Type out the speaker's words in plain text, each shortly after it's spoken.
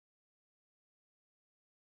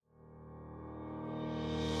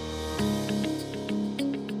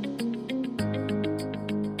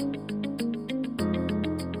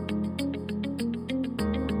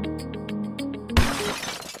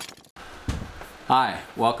Hi,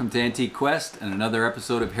 welcome to Antique Quest and another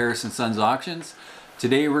episode of Harris & Sons Auctions.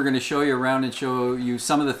 Today we're going to show you around and show you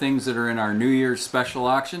some of the things that are in our New Year's special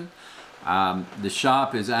auction. The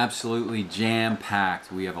shop is absolutely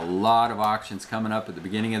jam-packed. We have a lot of auctions coming up at the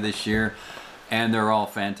beginning of this year and they're all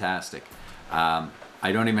fantastic. I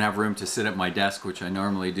don't even have room to sit at my desk, which I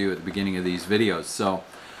normally do at the beginning of these videos. So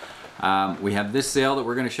we have this sale that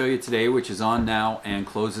we're going to show you today, which is on now and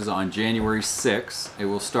closes on January 6th. It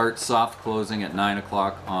will start soft closing at 9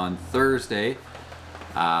 o'clock on Thursday,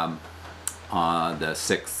 on the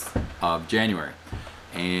 6th of January.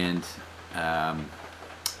 And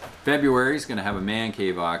February is going to have a man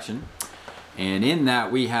cave auction. And in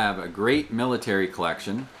that we have a great military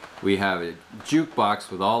collection. We have a jukebox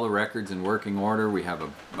with all the records in working order. We have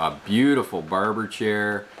a beautiful barber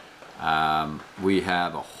chair. We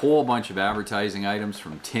have a whole bunch of advertising items,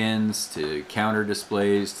 from tins to counter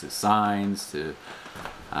displays to signs to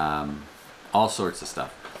all sorts of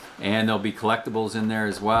stuff. And there'll be collectibles in there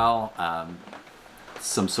as well.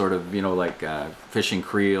 Some sort of, like fishing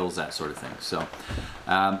creels, that sort of thing. So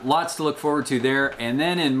lots to look forward to there. And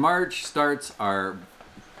then in March starts our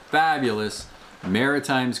fabulous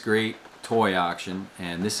Maritime's Great toy auction.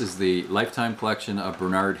 And this is the lifetime collection of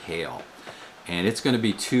Bernard Hale. And it's going to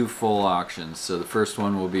be two full auctions. So the first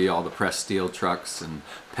one will be all the pressed steel trucks and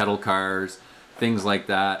pedal cars, things like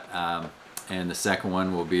that. And the second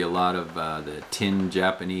one will be a lot of the tin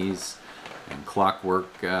Japanese and clockwork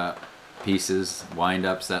pieces,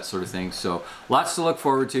 wind-ups, that sort of thing. So lots to look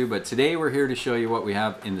forward to, but today we're here to show you what we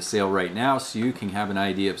have in the sale right now so you can have an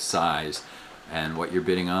idea of size and what you're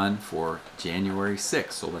bidding on for January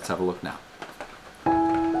 6th. So let's have a look now.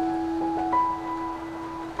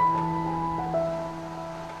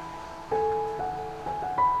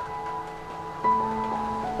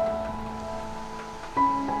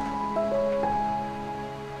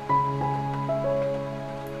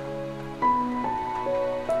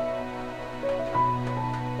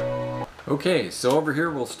 Okay, so over here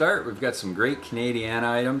we'll start. We've got some great Canadiana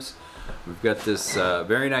items. We've got this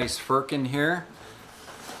very nice Firkin here,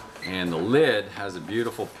 and the lid has a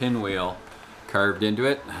beautiful pinwheel carved into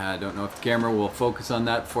it. I don't know if the camera will focus on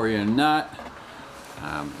that for you or not.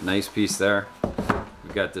 Nice piece there.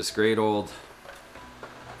 We've got this great old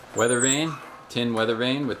weather vane, tin weather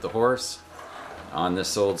vane with the horse on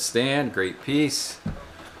this old stand. Great piece.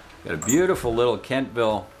 Got a beautiful little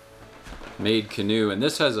Kentville made canoe, and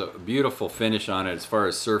this has a beautiful finish on it as far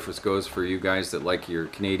as surface goes for you guys that like your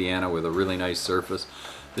Canadiana with a really nice surface.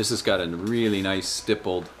 This has got a really nice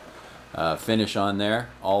stippled finish on there,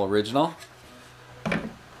 all original.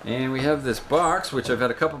 And we have this box, which I've had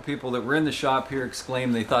a couple people that were in the shop here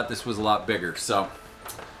exclaim they thought this was a lot bigger. So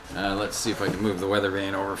let's see if I can move the weather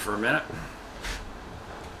vane over for a minute.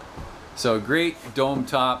 So great dome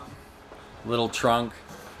top, little trunk,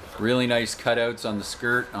 really nice cutouts on the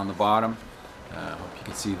skirt on the bottom. Hope you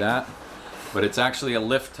can see that. But it's actually a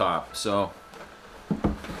lift top, so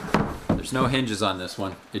there's no hinges on this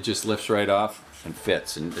one. It just lifts right off and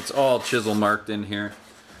fits, and it's all chisel marked in here.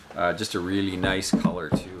 Just a really nice color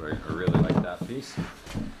too. I really like that piece.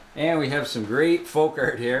 And we have some great folk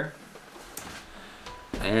art here.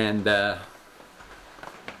 And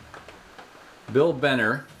Bill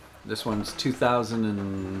Benner, this one's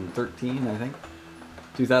 2013, I think.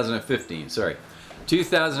 2015, sorry.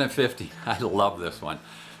 2015. I love this one.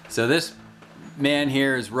 So this man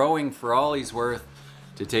here is rowing for all he's worth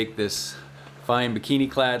to take this fine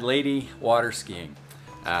bikini-clad lady water skiing.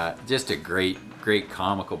 Just a great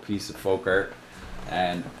comical piece of folk art.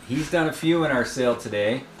 And he's done a few in our sale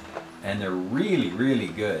today, and they're really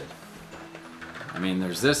good. I mean,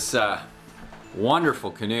 there's this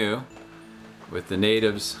wonderful canoe with the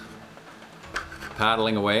natives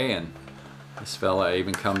paddling away, and this fella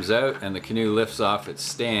even comes out and the canoe lifts off its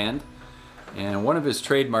stand. And one of his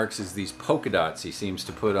trademarks is these polka dots he seems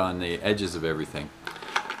to put on the edges of everything.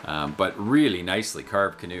 But really nicely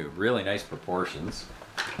carved canoe, really nice proportions.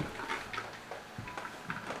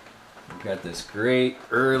 We've got this great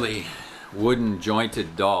early wooden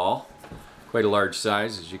jointed doll, quite a large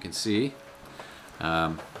size as you can see,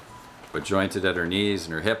 but jointed at her knees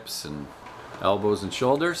and her hips and elbows and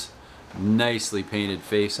shoulders. Nicely painted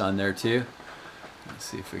face on there too. Let's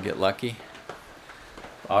see if we get lucky.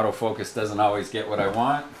 Autofocus doesn't always get what I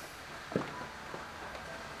want.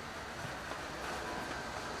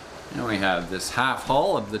 And we have this half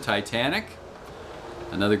hull of the Titanic.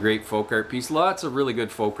 Another great folk art piece. Lots of really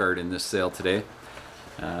good folk art in this sale today.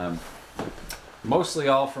 Mostly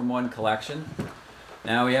all from one collection.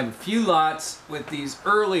 Now we have a few lots with these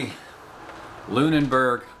early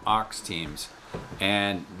Lunenburg ox teams.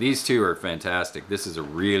 And these two are fantastic. This is a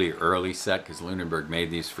really early set because Lunenburg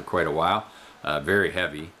made these for quite a while. Very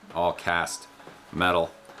heavy, all cast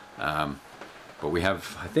metal. But we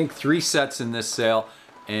have, I think, 3 sets in this sale.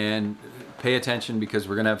 And pay attention because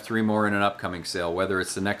we're going to have 3 more in an upcoming sale. Whether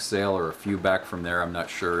it's the next sale or a few back from there, I'm not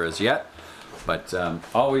sure as yet. But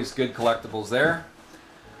always good collectibles there.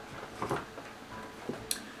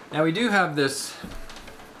 Now we do have this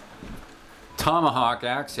Tomahawk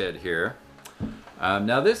axe head here.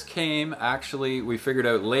 Now this came, actually, we figured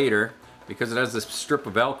out later, because it has this strip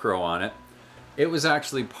of Velcro on it. It was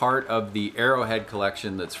actually part of the Arrowhead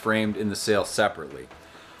collection that's framed in the sale separately.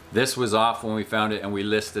 This was off when we found it and we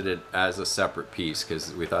listed it as a separate piece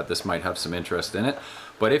because we thought this might have some interest in it.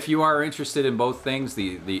 But if you are interested in both things,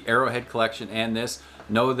 the Arrowhead collection and this,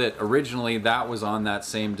 know that originally that was on that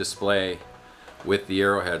same display with the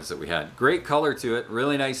arrowheads that we had. Great color to it,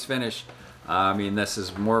 really nice finish. I mean, this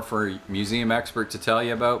is more for a museum expert to tell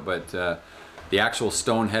you about, but the actual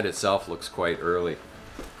stone head itself looks quite early.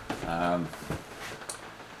 And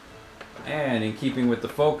in keeping with the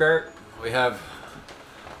folk art, we have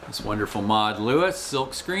this wonderful Maud Lewis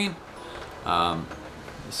silk screen.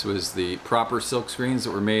 This was the proper silk screens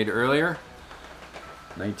that were made earlier,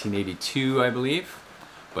 1982 I believe,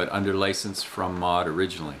 but under license from Maud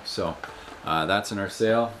originally. So that's in our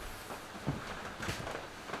sale.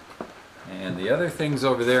 And the other things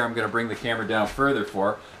over there I'm going to bring the camera down further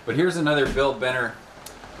for, but here's another Bill Benner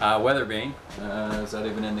Weatherbane. Is that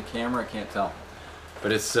even in the camera? I can't tell.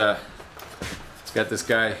 But it's got this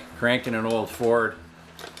guy cranking an old Ford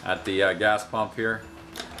at the gas pump here.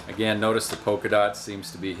 Again, notice the polka dots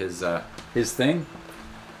seems to be his thing.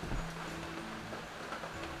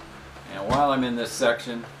 And while I'm in this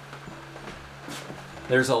section,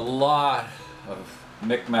 there's a lot of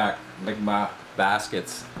Micmac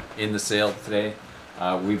baskets in the sale today.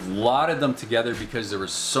 We've lotted them together because there were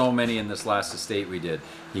so many in this last estate we did.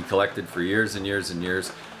 He collected for years and years and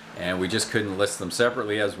years, and we just couldn't list them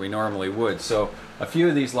separately as we normally would. So a few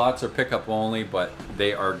of these lots are pickup only, but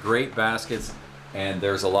they are great baskets, and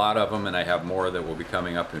there's a lot of them, and I have more that will be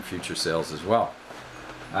coming up in future sales as well.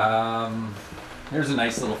 Here's a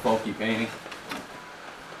nice little folky painting.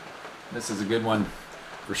 This is a good one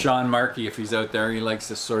for Sean Markey if he's out there. He likes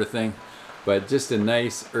this sort of thing. But just a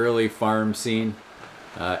nice early farm scene.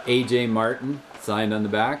 A.J. Martin signed on the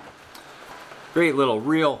back. Great little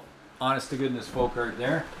real honest to goodness folk art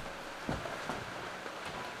there.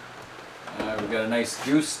 We've got a nice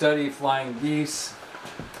goose study, flying geese.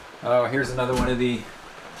 Oh, here's another one of the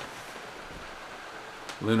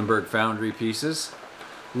Lunenburg Foundry pieces.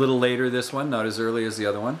 A little later this one, not as early as the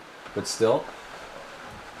other one, but still.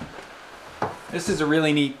 This is a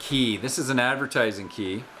really neat key. This is an advertising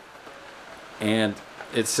key. And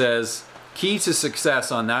it says key to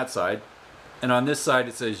success on that side. And on this side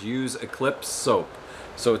it says use Eclipse soap.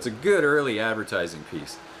 So it's a good early advertising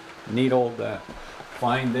piece. Neat old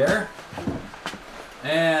find there.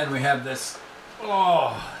 And we have this,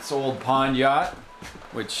 this old pond yacht,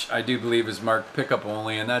 which I do believe is marked pickup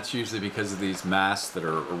only, and that's usually because of these masts that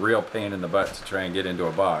are a real pain in the butt to try and get into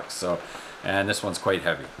a box. So, and this one's quite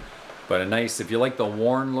heavy. But a nice, if you like the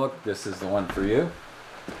worn look, this is the one for you.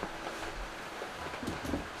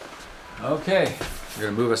 Okay, we're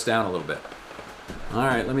gonna move us down a little bit. All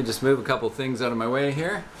right, let me just move a couple things out of my way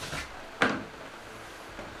here.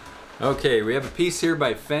 Okay, we have a piece here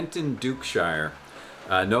by Fenton Dukeshire,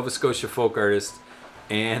 Nova Scotia folk artist,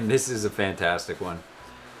 and this is a fantastic one.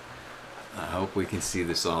 I hope we can see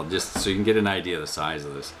this all, just so you can get an idea of the size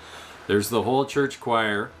of this. There's the whole church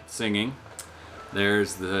choir singing.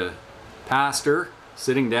 There's the pastor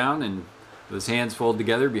sitting down and with his hands folded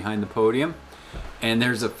together behind the podium. And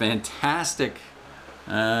there's a fantastic,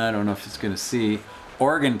 I don't know if it's going to see,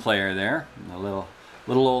 organ player there. A little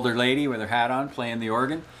older lady with her hat on playing the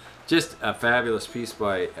organ. Just a fabulous piece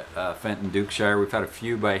by Fenton Dukeshire. We've had a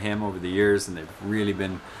few by him over the years and they've really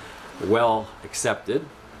been well accepted.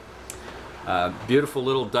 Beautiful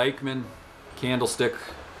little Dykman candlestick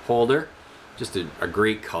holder. Just a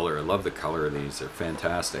great color. I love the color of these. They're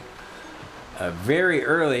fantastic. A very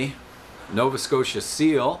early Nova Scotia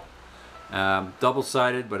seal.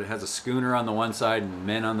 Double-sided, but it has a schooner on the one side and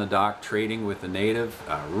men on the dock trading with the native.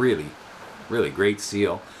 Really great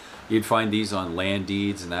seal. You'd find these on land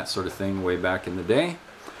deeds and that sort of thing way back in the day.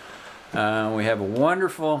 We have a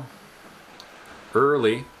wonderful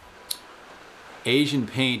early Asian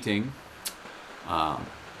painting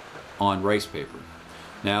on rice paper.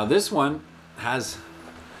 Now this one has,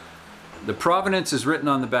 the provenance is written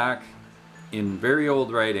on the back in very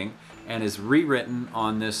old writing and is rewritten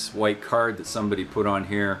on this white card that somebody put on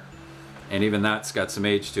here and even that's got some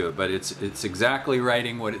age to it, but it's exactly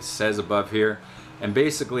writing what it says above here. And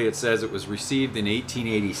basically it says it was received in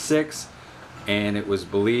 1886, and it was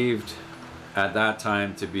believed at that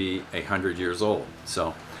time to be 100 years old.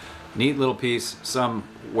 So neat little piece. Some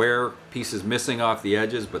wear pieces missing off the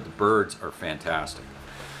edges, but the birds are fantastic.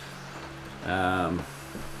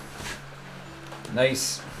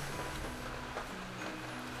 Nice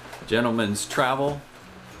gentleman's travel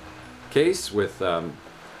case with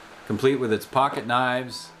complete with its pocket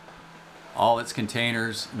knives, all its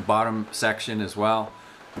containers, bottom section as well.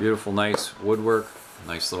 Beautiful, nice woodwork,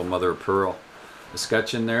 nice little mother of pearl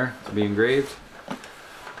escutcheon there to be engraved.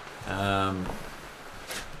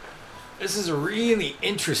 This is a really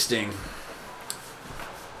interesting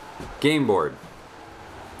game board,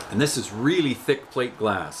 and this is really thick plate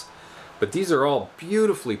glass, but these are all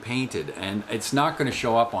beautifully painted, and it's not going to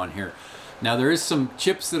show up on here. Now there is some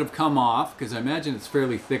chips that have come off because I imagine it's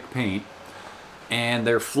fairly thick paint, and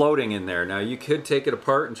they're floating in there. Now you could take it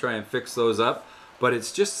apart and try and fix those up, but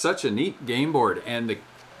it's just such a neat game board, and the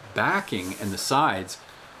backing and the sides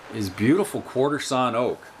is beautiful quarter sawn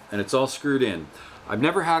oak, and it's all screwed in. I've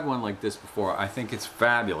never had one like this before. I think it's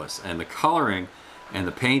fabulous, and the coloring and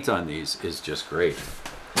the paint on these is just great.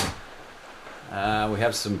 We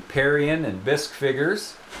have some Perrion and Bisque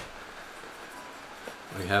figures.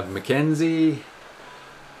 We have Mackenzie.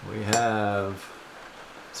 We have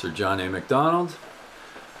Sir John A. Macdonald.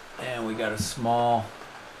 And we got a small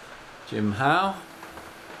Jim Howe.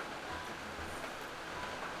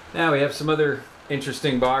 Now we have some other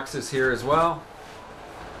interesting boxes here as well.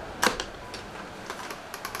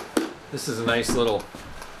 This is a nice little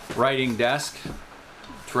writing desk,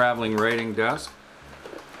 traveling writing desk.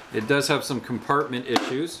 It does have some compartment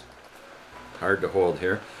issues, hard to hold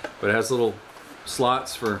here, but it has little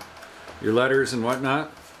slots for your letters and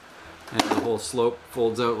whatnot, and the whole slope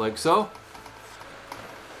folds out like so.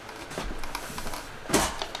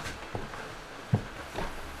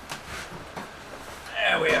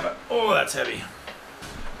 And we have a, oh, that's heavy.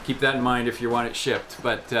 Keep that in mind if you want it shipped,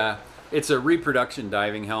 but it's a reproduction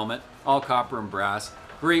diving helmet, all copper and brass,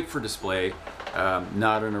 great for display,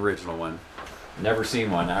 not an original one. Never seen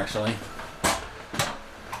one actually.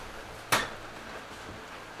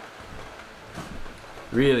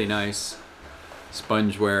 Really nice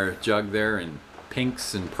spongeware jug there in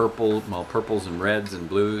pinks and purple, well, purples and reds and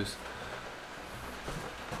blues.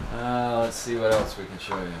 Let's see what else we can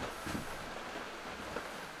show you.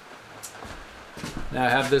 Now I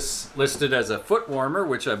have this listed as a foot warmer,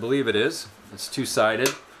 which I believe it is. It's two-sided,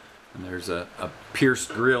 and there's a pierced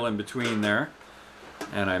grill in between there.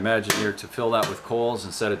 And I imagine you're to fill that with coals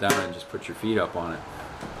and set it down and just put your feet up on it.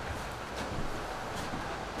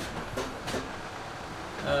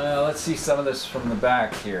 Let's see some of this from the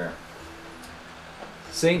back here.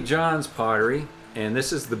 St. John's pottery, and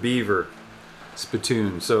this is the beaver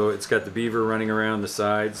spittoon. So it's got the beaver running around the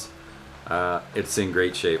sides. It's in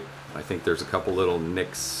great shape. I think there's a couple little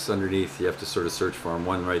nicks underneath. You have to sort of search for them.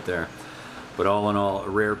 One right there. But all in all, a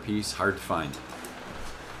rare piece, hard to find.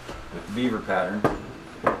 With the beaver pattern.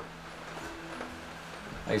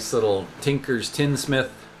 Nice little Tinker's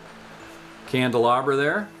Tinsmith candelabra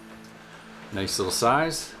there. Nice little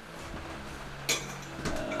size.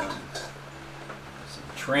 Some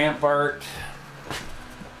tramp art.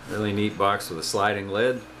 Really neat box with a sliding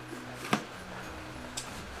lid.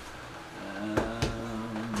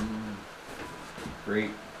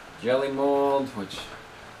 Great jelly mold, which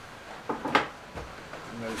I'm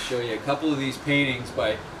going to show you a couple of these paintings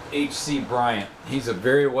by H.C. Bryant. He's a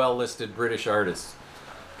very well listed British artist.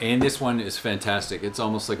 And this one is fantastic. It's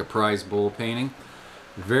almost like a prize bull painting.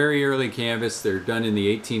 Very early canvas. They're done in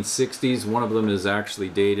the 1860s. One of them is actually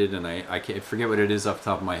dated, and I can't forget what it is off the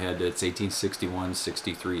top of my head. It's 1861,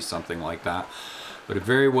 63, something like that. But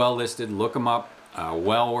very well listed. Look them up.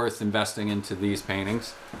 Well worth investing into these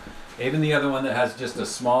paintings. Even the other one that has just a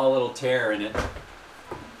small little tear in it.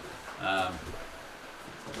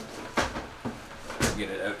 Get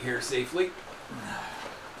it out here safely.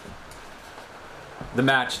 The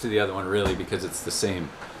match to the other one, really, because it's the same,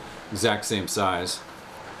 exact same size.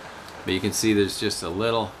 But you can see there's just a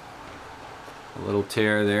little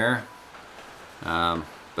tear there.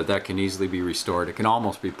 But that can easily be restored. It can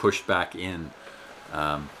almost be pushed back in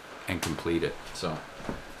and complete it. So,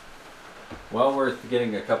 well worth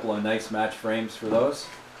getting a couple of nice match frames for those.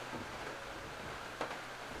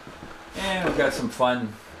 And we've got some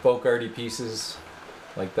fun folk arty pieces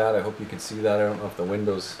like that. I hope you can see that. I don't know if the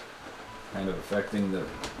window's kind of affecting the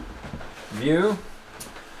view.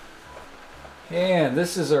 And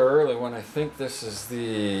this is our early one. I think this is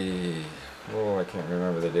the, oh, I can't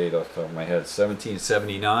remember the date off the top of my head,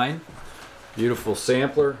 1779. Beautiful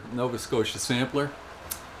sampler, Nova Scotia sampler.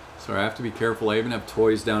 So I have to be careful. I even have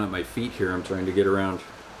toys down at my feet here. I'm trying to get around.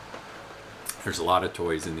 There's a lot of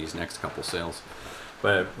toys in these next couple sales.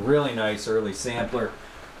 But really nice early sampler.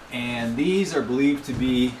 And these are believed to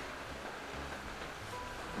be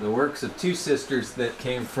the works of two sisters that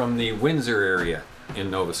came from the Windsor area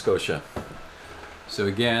in Nova Scotia. So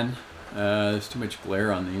again, there's too much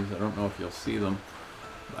glare on these. I don't know if you'll see them.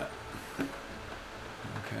 But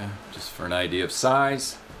okay, just for an idea of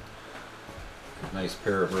size. Nice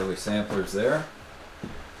pair of early samplers there.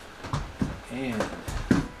 And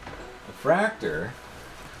the Fractor,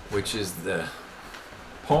 which is the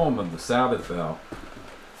poem of the Sabbath Bell.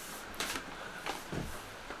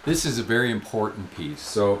 This is a very important piece.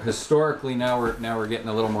 So historically, now we're getting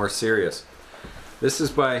a little more serious. This is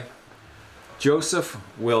by Joseph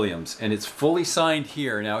Williams, and it's fully signed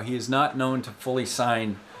here. Now, he is not known to fully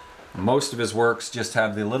sign most of his works, just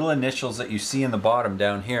have the little initials that you see in the bottom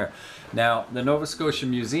down here. Now, the Nova Scotia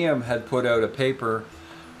Museum had put out a paper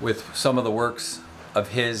with some of the works of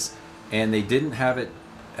his, and they didn't have it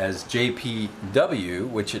as JPW,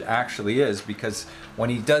 which it actually is, because when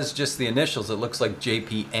he does just the initials, it looks like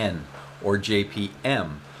JPN or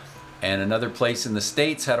JPM. And another place in the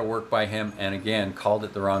States had a work by him, and again, called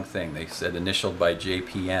it the wrong thing. They said initialed by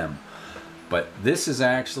JPM. But this is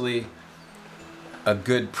actually a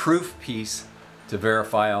good proof piece to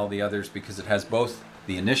verify all the others, because it has both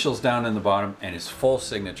the initials down in the bottom and his full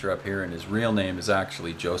signature up here, and his real name is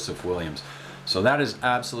actually Joseph Williams. So that is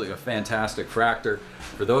absolutely a fantastic Fractor.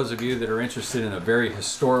 For those of you that are interested in a very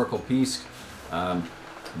historical piece,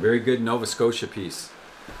 very good Nova Scotia piece,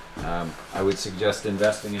 I would suggest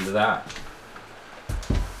investing into that.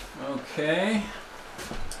 Okay.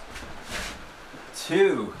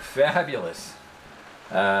 Two fabulous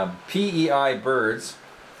PEI birds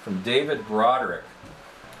from David Broderick.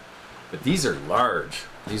 But these are large,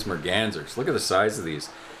 these mergansers. Look at the size of these.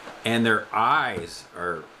 And their eyes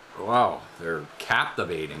are, wow, they're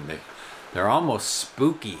captivating. They're almost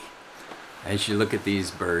spooky as you look at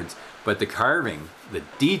these birds. But the carving, the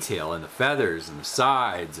detail and the feathers and the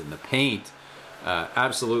sides and the paint,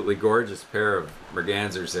 absolutely gorgeous pair of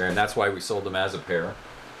mergansers there. And that's why we sold them as a pair.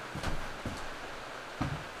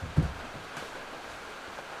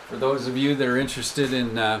 For those of you that are interested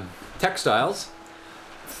in textiles,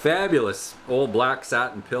 fabulous old black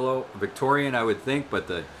satin pillow, Victorian I would think, but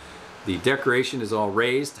the decoration is all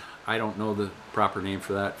raised. I don't know the proper name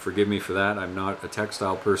for that. Forgive me for that. I'm not a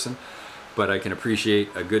textile person, but I can appreciate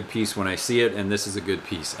a good piece when I see it, and this is a good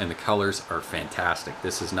piece, and the colors are fantastic.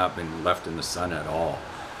 This has not been left in the sun at all.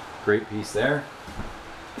 Great piece there.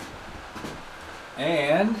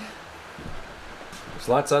 And there's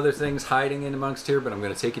lots of other things hiding in amongst here, but I'm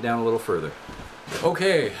going to take you down a little further.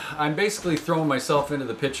 Okay, I'm basically throwing myself into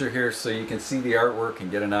the picture here so you can see the artwork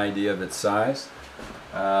and get an idea of its size.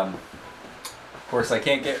 Of course, I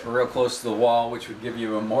can't get real close to the wall, which would give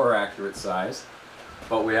you a more accurate size.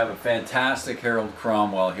 But we have a fantastic Harold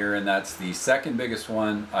Cromwell here, and that's the second biggest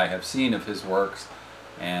one I have seen of his works,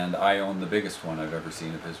 and I own the biggest one I've ever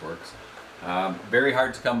seen of his works. Very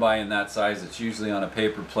hard to come by in that size. It's usually on a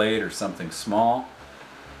paper plate or something small.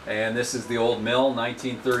 And this is the Old Mill,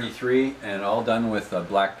 1933, and all done with a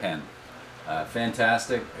black pen.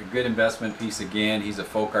 Fantastic, a good investment piece again. He's a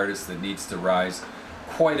folk artist that needs to rise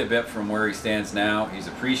quite a bit from where he stands now. He's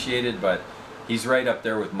appreciated, but he's right up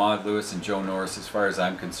there with Maud Lewis and Joe Norris as far as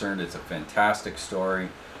I'm concerned. It's a fantastic story,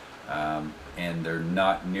 and they're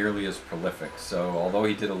not nearly as prolific. So although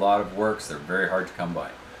he did a lot of works, they're very hard to come by.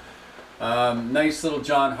 Nice little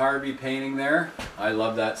John Harvey painting there. I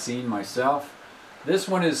love that scene myself. This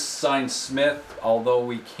one is signed Smith, although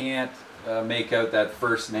we can't make out that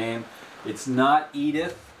first name. It's not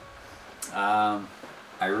Edith.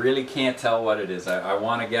 I really can't tell what it is. I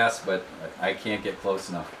want to guess, but I can't get close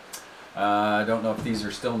enough. I don't know if these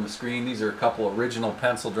are still on the screen. These are a couple original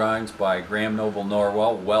pencil drawings by Graham Noble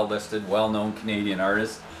Norwell, well-listed, well-known Canadian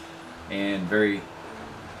artist, and very,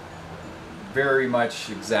 very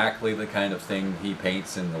much exactly the kind of thing he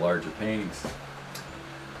paints in the larger paintings.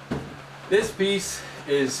 This piece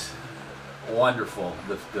is wonderful.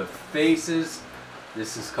 The faces,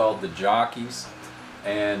 this is called The Jockeys,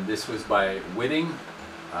 and this was by Whitting,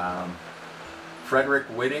 Frederick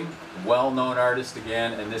Whitting, well-known artist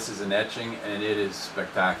again, and this is an etching, and it is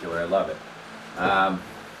spectacular. I love it.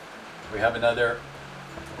 We have another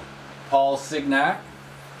Paul Signac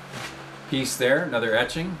piece there, another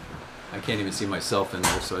etching. I can't even see myself in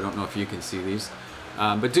there, so I don't know if you can see these.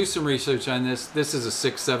 But do some research on this. This is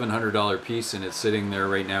a $600-700 piece, and it's sitting there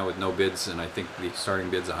right now with no bids, and I think the starting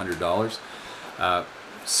bid's $100.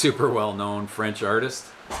 Super well-known French artist.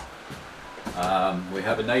 We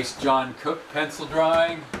have a nice John Cook pencil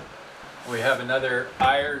drawing. We have another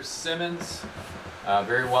Ayers Simmons,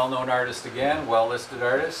 very well-known artist again, well-listed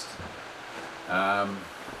artist. I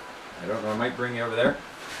don't know, I might bring you over there.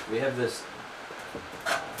 We have this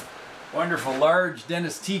wonderful large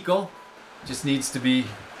Dennis Teakle. Just needs to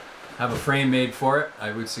have a frame made for it.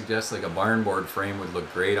 I would suggest like a barn board frame would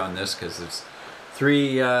look great on this because there's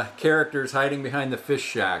three characters hiding behind the fish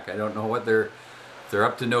shack. I don't know what they're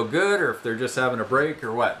up to no good or if they're just having a break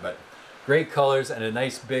or what, but great colors and a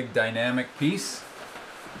nice big dynamic piece.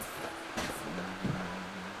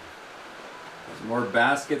 Some more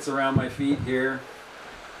baskets around my feet here.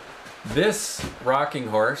 This rocking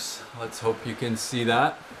horse, let's hope you can see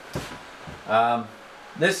that.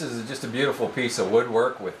 This is just a beautiful piece of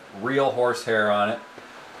woodwork with real horsehair on it.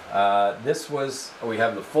 We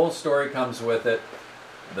have the full story comes with it.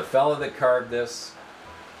 The fellow that carved this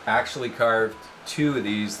actually carved two of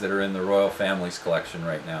these that are in the royal family's collection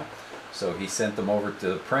right now. So he sent them over to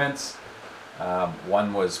the prince.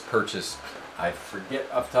 One was purchased, I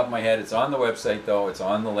forget off the top of my head, it's on the website though, it's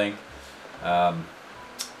on the link,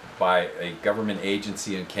 by a government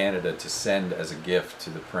agency in Canada to send as a gift to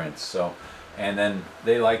the prince. So, and then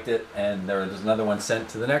they liked it, and there was another one sent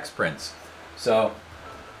to the next prince. So,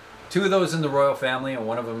 two of those in the royal family, and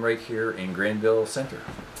one of them right here in Granville Center.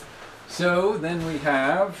 So then we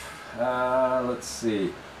have, let's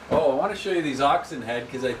see. Oh, I want to show you these oxen head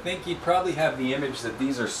because I think you'd probably have the image that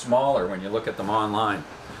these are smaller when you look at them online.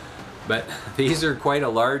 But these are quite a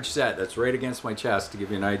large set. That's right against my chest to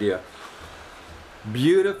give you an idea.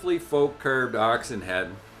 Beautifully folk carved oxen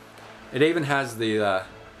head. It even has the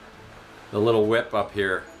little whip up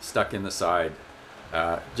here stuck in the side.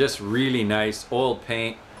 Just really nice old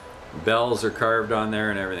paint. Bells are carved on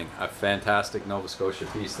there and everything. A fantastic Nova Scotia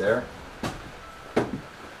piece there.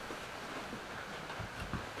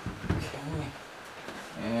 Okay.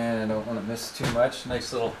 And I don't want to miss too much.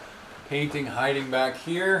 Nice little painting hiding back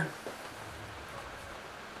here.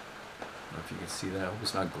 I don't know if you can see that. I hope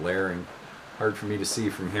it's not glaring. Hard for me to see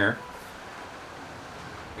from here.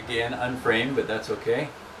 Again, unframed, but that's okay.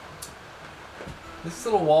 This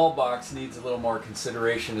little wall box needs a little more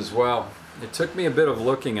consideration as well. It took me a bit of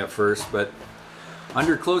looking at first, but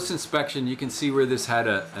under close inspection you can see where this had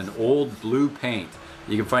an old blue paint.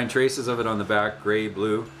 You can find traces of it on the back, gray,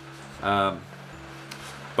 blue.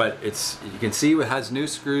 But you can see it has new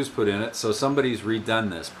screws put in it, so somebody's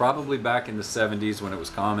redone this. Probably back in the 70s when it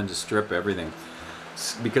was common to strip everything.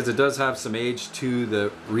 Because it does have some age to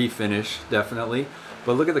the refinish, definitely.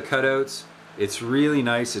 But look at the cutouts. It's really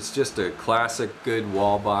nice. It's just a classic good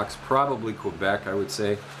wall box, probably Quebec, I would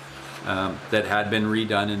say, that had been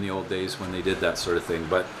redone in the old days when they did that sort of thing.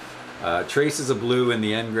 But traces of blue in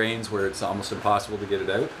the end grains where it's almost impossible to get it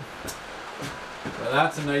out. So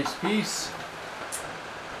that's a nice piece.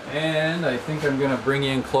 And I think I'm going to bring you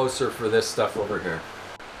in closer for this stuff over here.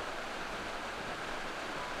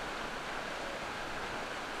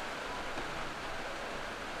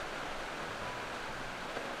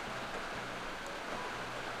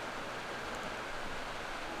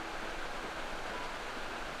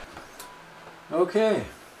 Okay.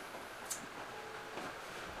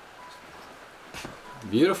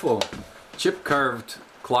 Beautiful chip carved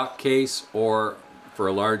clock case or for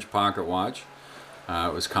a large pocket watch.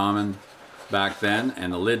 It was common back then,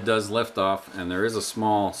 and the lid does lift off, and there is a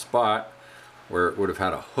small spot where it would have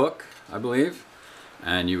had a hook, I believe,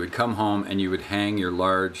 and you would come home and you would hang your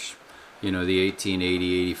large, you know, the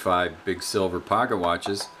 1880, 85 big silver pocket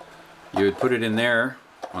watches. You would put it in there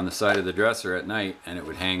on the side of the dresser at night, and it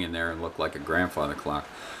would hang in there and look like a grandfather clock.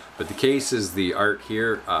 But the case is the art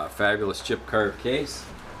here, fabulous chip carved case.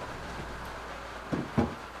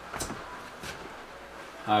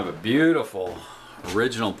 I have a beautiful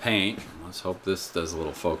original paint. Let's hope this does a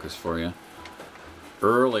little focus for you.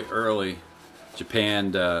 Early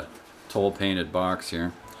Japan toll painted box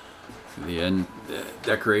here. The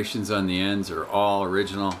decorations on the ends are all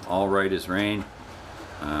original, all right as rain.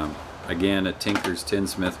 Again, a Tinker's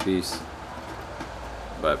Tinsmith piece,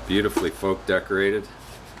 but beautifully folk decorated.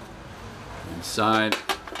 Inside,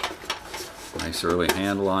 nice early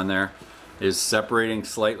handle on there. Is separating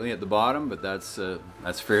slightly at the bottom, but that's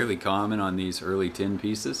fairly common on these early tin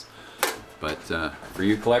pieces. But for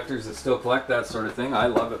you collectors that still collect that sort of thing, I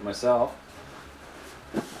love it myself.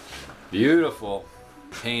 Beautiful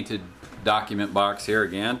painted document box here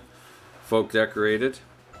again, folk decorated.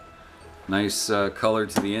 Nice color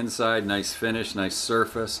to the inside, nice finish, nice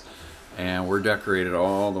surface, and we're decorated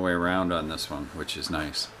all the way around on this one, which is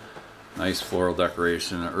nice. Nice floral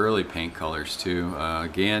decoration, early paint colors too.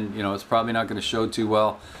 Again, you know, it's probably not going to show too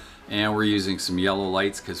well And we're using some yellow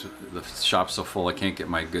lights because the shop's so full I can't get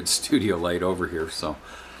my good studio light over here. So,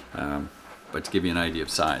 but to give you an idea of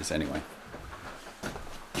size anyway.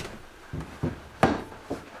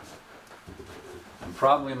 And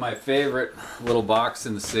probably my favorite little box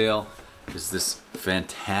in the sale is this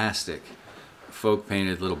fantastic folk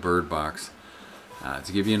painted little bird box.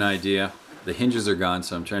 To give you an idea, the hinges are gone,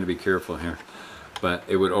 so I'm trying to be careful here. But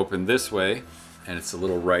it would open this way, and it's a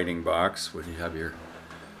little writing box where you have your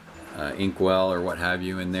inkwell or what have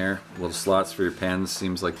you in there. Little slots for your pens.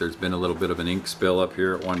 Seems like there's been a little bit of an ink spill up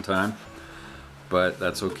here at one time, but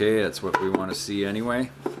that's okay. That's what we want to see anyway.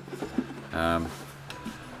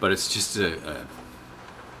 But it's just a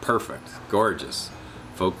perfect, gorgeous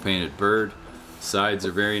folk painted bird. Sides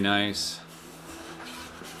are very nice.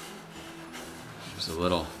 There's a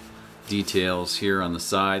little details here on the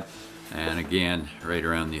side, and again right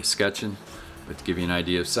around the escutcheon. But to give you an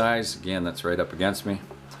idea of size, again, that's right up against me.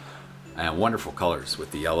 And wonderful colors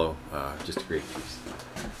with the yellow, just a great piece.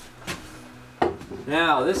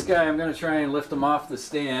 Now this guy, I'm going to try and lift him off the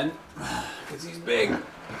stand because he's big.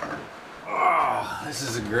 Oh, this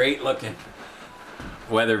is a great looking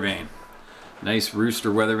weather vane. Nice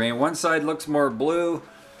rooster weather vane. One side looks more blue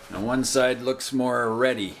and one side looks more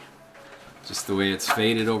reddy. Just the way it's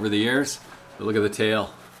faded over the years. But look at the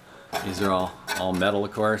tail. These are all metal,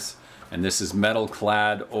 of course. And this is metal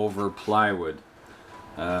clad over plywood.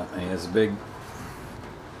 He has a big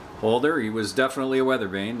holder. He was definitely a weather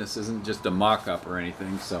vane. This isn't just a mock-up or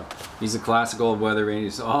anything. So he's a classic old weather vane.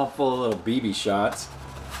 He's all full of little BB shots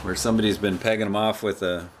where somebody's been pegging them off with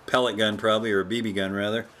a pellet gun probably, or a BB gun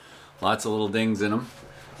rather. Lots of little dings in them.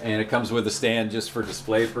 And it comes with a stand just for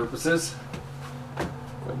display purposes. If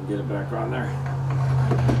I can get it back on there.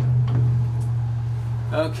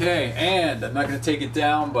 Okay, and I'm not going to take it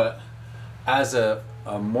down, but as a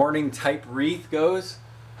morning type wreath goes,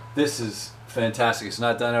 this is fantastic. It's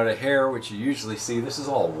not done out of hair, which you usually see. This is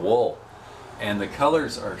all wool, and the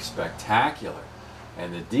colors are spectacular,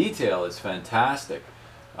 and the detail is fantastic.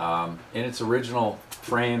 In its original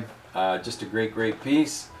frame, just a great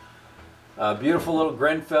piece. Beautiful little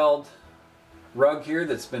Grenfell rug here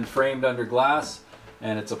that's been framed under glass,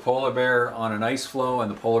 and it's a polar bear on an ice floe,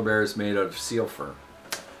 and the polar bear is made out of seal fur.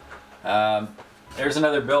 There's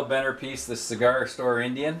another Bill Benner piece, the Cigar Store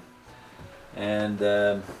Indian, and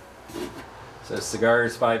says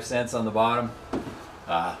cigars 5 cents on the bottom.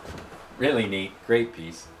 Really neat, great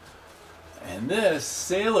piece. And this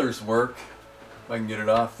sailor's work, if I can get it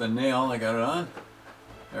off the nail, I got it on.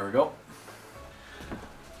 There we go.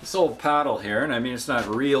 This old paddle here, and I mean it's not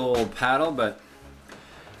a real old paddle, but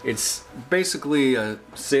it's basically a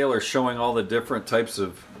sailor showing all the different types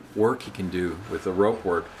of work he can do with the rope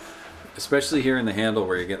work. Especially here in the handle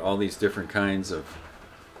where you get all these different kinds of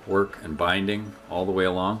work and binding all the way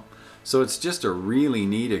along. So it's just a really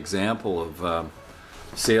neat example of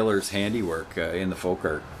sailor's handiwork in the folk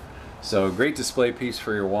art. So great display piece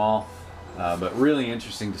for your wall, but really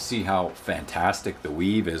interesting to see how fantastic the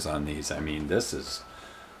weave is on these. I mean, this is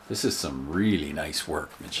some really nice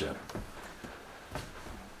workmanship.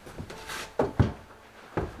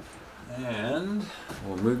 And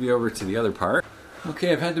we'll move you over to the other part.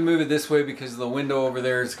 Okay, I've had to move it this way because the window over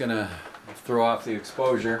there is going to throw off the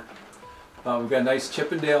exposure. We've got a nice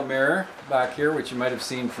Chippendale mirror back here, which you might have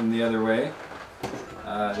seen from the other way.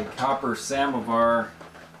 The copper samovar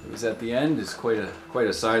that was at the end is quite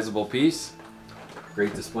a sizable piece.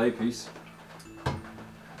 Great display piece.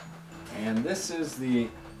 And this is the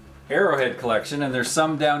Arrowhead collection, and there's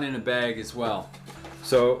some down in a bag as well.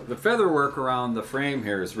 So the feather work around the frame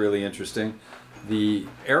here is really interesting. The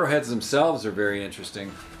arrowheads themselves are very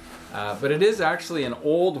interesting, but it is actually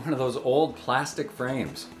one of those old plastic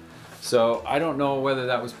frames. So I don't know whether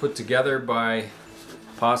that was put together by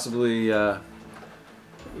possibly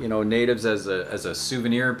natives as a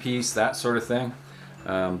souvenir piece, that sort of thing.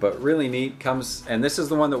 But really neat. And this is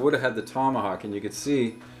the one that would have had the tomahawk, and you could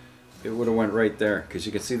see it would have went right there because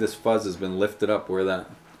you can see this fuzz has been lifted up where that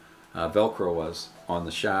Velcro was on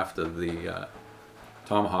the shaft of the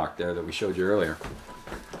tomahawk there that we showed you earlier.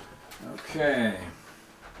 Okay.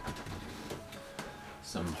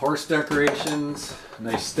 Some horse decorations,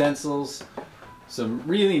 nice stencils, some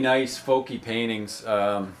really nice folky paintings.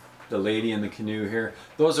 The lady in the canoe here,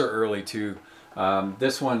 those are early too.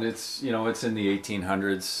 This one, it's in the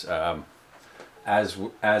 1800s,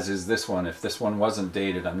 as is this one. If this one wasn't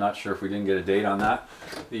dated, I'm not sure if we didn't get a date on that.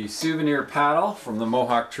 The souvenir paddle from the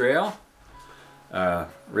Mohawk Trail.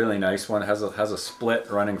 Really nice one. It has a split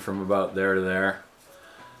running from about there to there,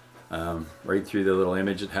 right through the little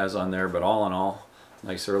image it has on there. But all in all,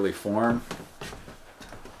 nice early form.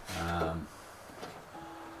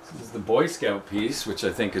 This is the Boy Scout piece, which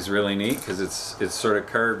I think is really neat because it's sort of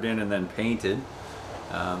carved in and then painted.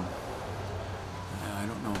 I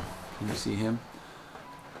don't know. Can you see him?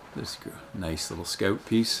 This nice little scout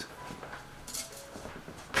piece.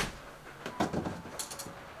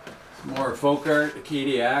 Some more folk art.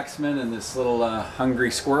 Acadia Axeman and this little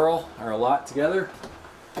hungry squirrel are a lot together.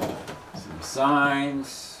 Some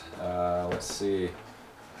signs. Let's see.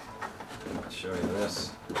 I'll show you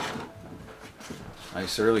this.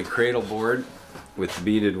 Nice early cradle board with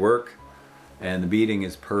beaded work, and the beading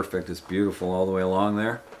is perfect. It's beautiful all the way along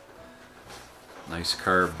there. Nice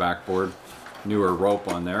carved backboard. Newer rope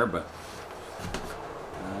on there, but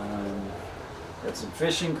got some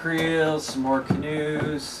fishing creels, some more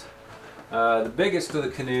canoes. The biggest of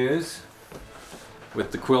the canoes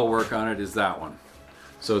with the quill work on it is that one.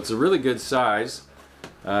 So it's a really good size.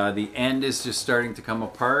 The end is just starting to come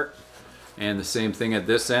apart, and the same thing at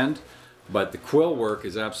this end, but the quill work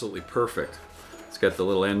is absolutely perfect. It's got the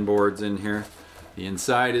little end boards in here. The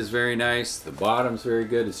inside is very nice, the bottom's very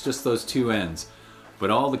good. It's just those two ends,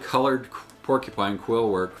 but all the colored porcupine quill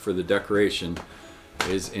work for the decoration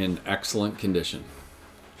is in excellent condition.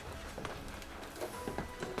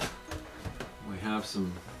 We have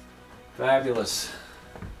some fabulous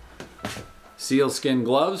sealskin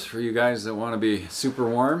gloves for you guys that want to be super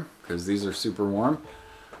warm, because these are super warm.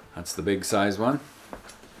 That's the big size one.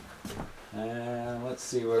 And let's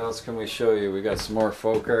see, what else can we show you? We got some more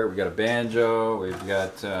folk art. We got a banjo. We've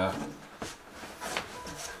got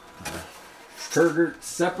Turgert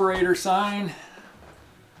separator sign.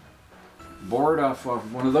 Board off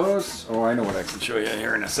of one of those. Oh, I know what I can show you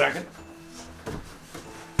here in a second.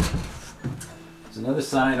 There's another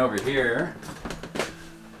sign over here.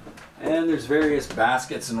 And there's various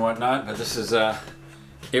baskets and whatnot, but this is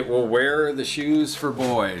it will wear the shoes for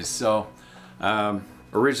boys. So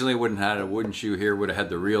originally wouldn't have had a wooden shoe here, would have had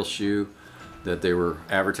the real shoe that they were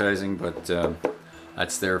advertising, but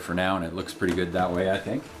that's there for now, and it looks pretty good that way, I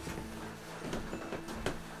think.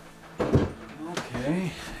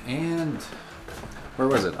 Okay, and where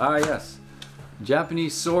was it? Ah, yes,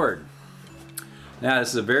 Japanese sword. Now this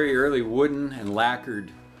is a very early wooden and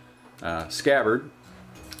lacquered scabbard,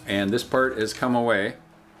 and this part has come away.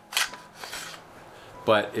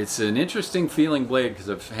 But it's an interesting feeling blade because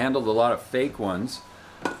I've handled a lot of fake ones.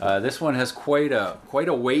 This one has quite a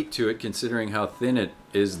weight to it, considering how thin it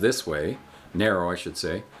is this way, narrow I should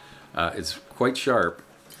say. It's quite sharp,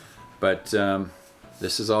 but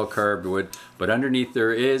this is all carved wood. But underneath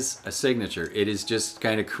there is a signature. It is just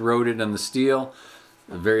kind of corroded on the steel,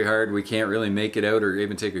 very hard. We can't really make it out or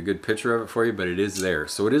even take a good picture of it for you, but it is there.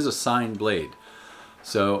 So it is a signed blade.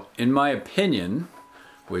 So in my opinion,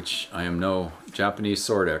 which I am no Japanese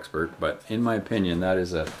sword expert, but in my opinion, that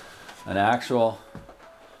is an actual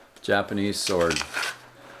Japanese sword.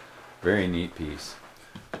 Very neat piece.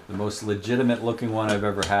 The most legitimate looking one I've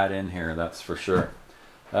ever had in here, that's for sure.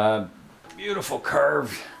 Beautiful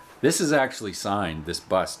carved. This is actually signed, this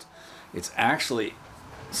bust. It's actually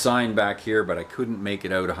signed back here, but I couldn't make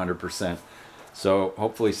it out 100%. So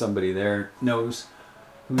hopefully somebody there knows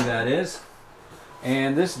who that is.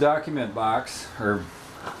 And this document box, or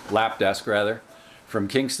lap desk rather, from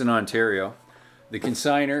Kingston, Ontario. The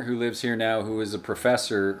consigner, who lives here now, who is a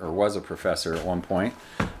professor, or was a professor at one point,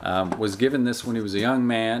 was given this when he was a young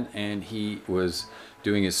man, and he was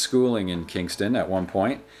doing his schooling in Kingston at one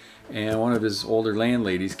point, and one of his older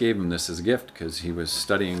landladies gave him this as a gift because he was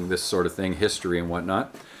studying this sort of thing, history and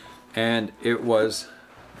whatnot, and it was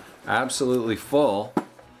absolutely full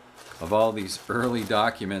of all these early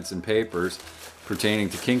documents and papers pertaining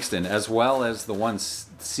to Kingston, as well as the one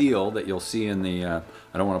seal that you'll see in the, I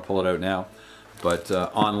don't want to pull it out now, but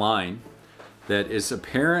online, that is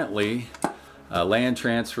apparently a land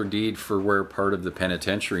transfer deed for where part of the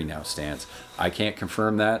penitentiary now stands. I can't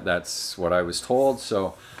confirm that, that's what I was told.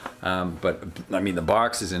 So, but I mean, the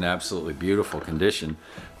box is in absolutely beautiful condition,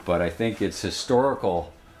 but I think its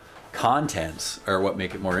historical contents are what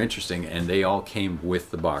make it more interesting, and they all came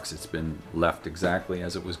with the box. It's been left exactly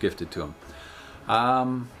as it was gifted to him.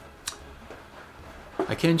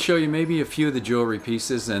 I can show you maybe a few of the jewelry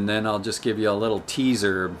pieces, and then I'll just give you a little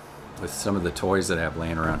teaser with some of the toys that I have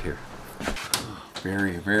laying around here.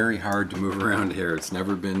 Very, very hard to move around here. It's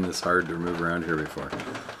never been this hard to move around here before.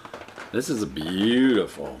 This is a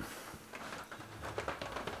beautiful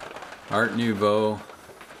Art Nouveau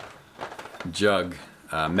jug,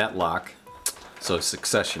 Metlock, so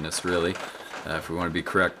successionist really, if we want to be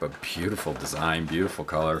correct, but beautiful design, beautiful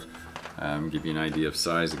color. Give you an idea of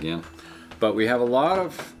size again. But we have a lot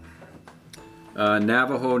of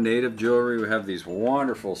Navajo native jewelry. We have these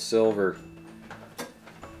wonderful silver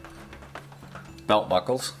belt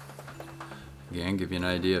buckles. Again, give you an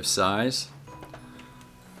idea of size.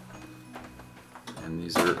 And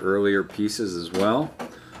these are earlier pieces as well.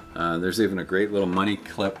 There's even a great little money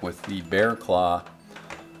clip with the bear claw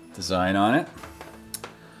design on it.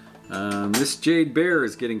 This jade bear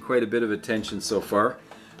is getting quite a bit of attention so far,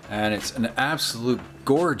 and it's an absolute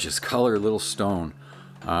gorgeous color little stone.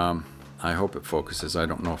 I hope it focuses. I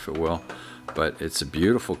don't know if it will, but it's a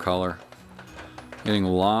beautiful color. Getting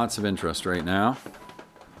lots of interest right now.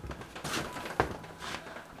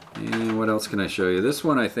 And what else can I show you? This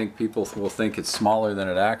one, I think people will think it's smaller than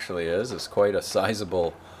it actually is. It's quite a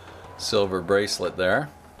sizable silver bracelet there.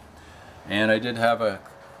 And I did have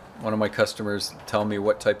one of my customers tell me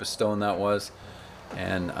what type of stone that was,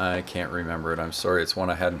 and I can't remember it. I'm sorry, it's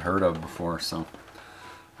one I hadn't heard of before. So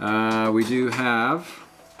we do have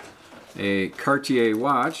a Cartier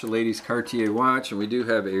watch, a lady's Cartier watch, and we do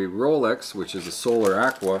have a Rolex, which is a Solar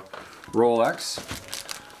Aqua Rolex.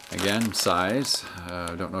 Again, size.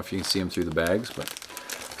 I don't know if you can see them through the bags, but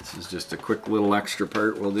this is just a quick little extra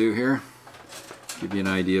part we'll do here. Give you an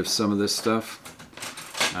idea of some of this stuff.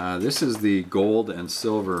 This is the gold and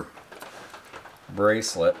silver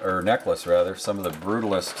bracelet, or necklace rather, some of the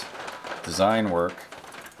brutalist design work.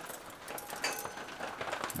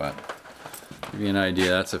 But give you an idea,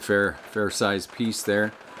 that's a fair size piece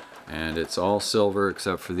there, and it's all silver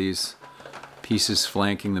except for these pieces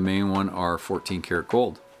flanking the main one are 14 karat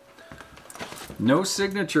gold. No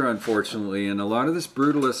signature, unfortunately, and a lot of this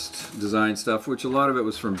brutalist design stuff, which a lot of it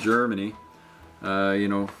was from Germany, you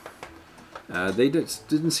know, they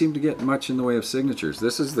didn't seem to get much in the way of signatures.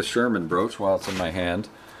 This is the Sherman brooch while it's in my hand.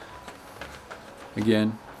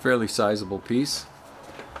 Again, fairly sizable piece.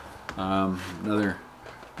 Another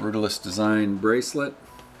brutalist design bracelet.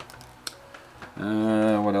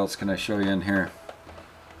 What else can I show you in here?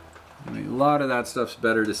 I mean, a lot of that stuff's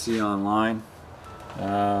better to see online.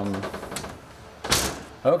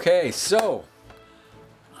 Okay, so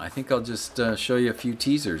I think I'll just show you a few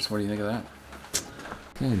teasers. What do you think of that?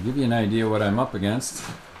 Okay, to give you an idea what I'm up against,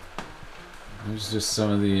 there's just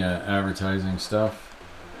some of the advertising stuff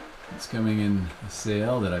that's coming in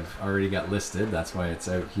sale that I've already got listed. That's why it's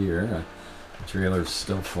out here. The trailer's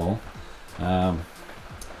still full.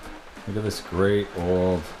 Look at this great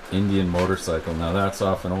old Indian motorcycle. Now that's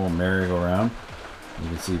off an old merry-go-round. You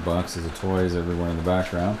can see boxes of toys everywhere in the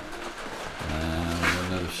background.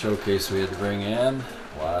 Another showcase we had to bring in.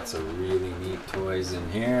 Lots of really neat toys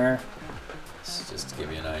in here. This is just to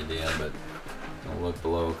give you an idea, but don't look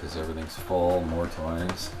below because everything's full. More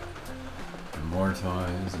toys. And more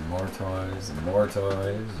toys, and more toys, and more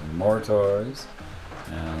toys, and more toys.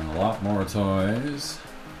 And a lot more toys.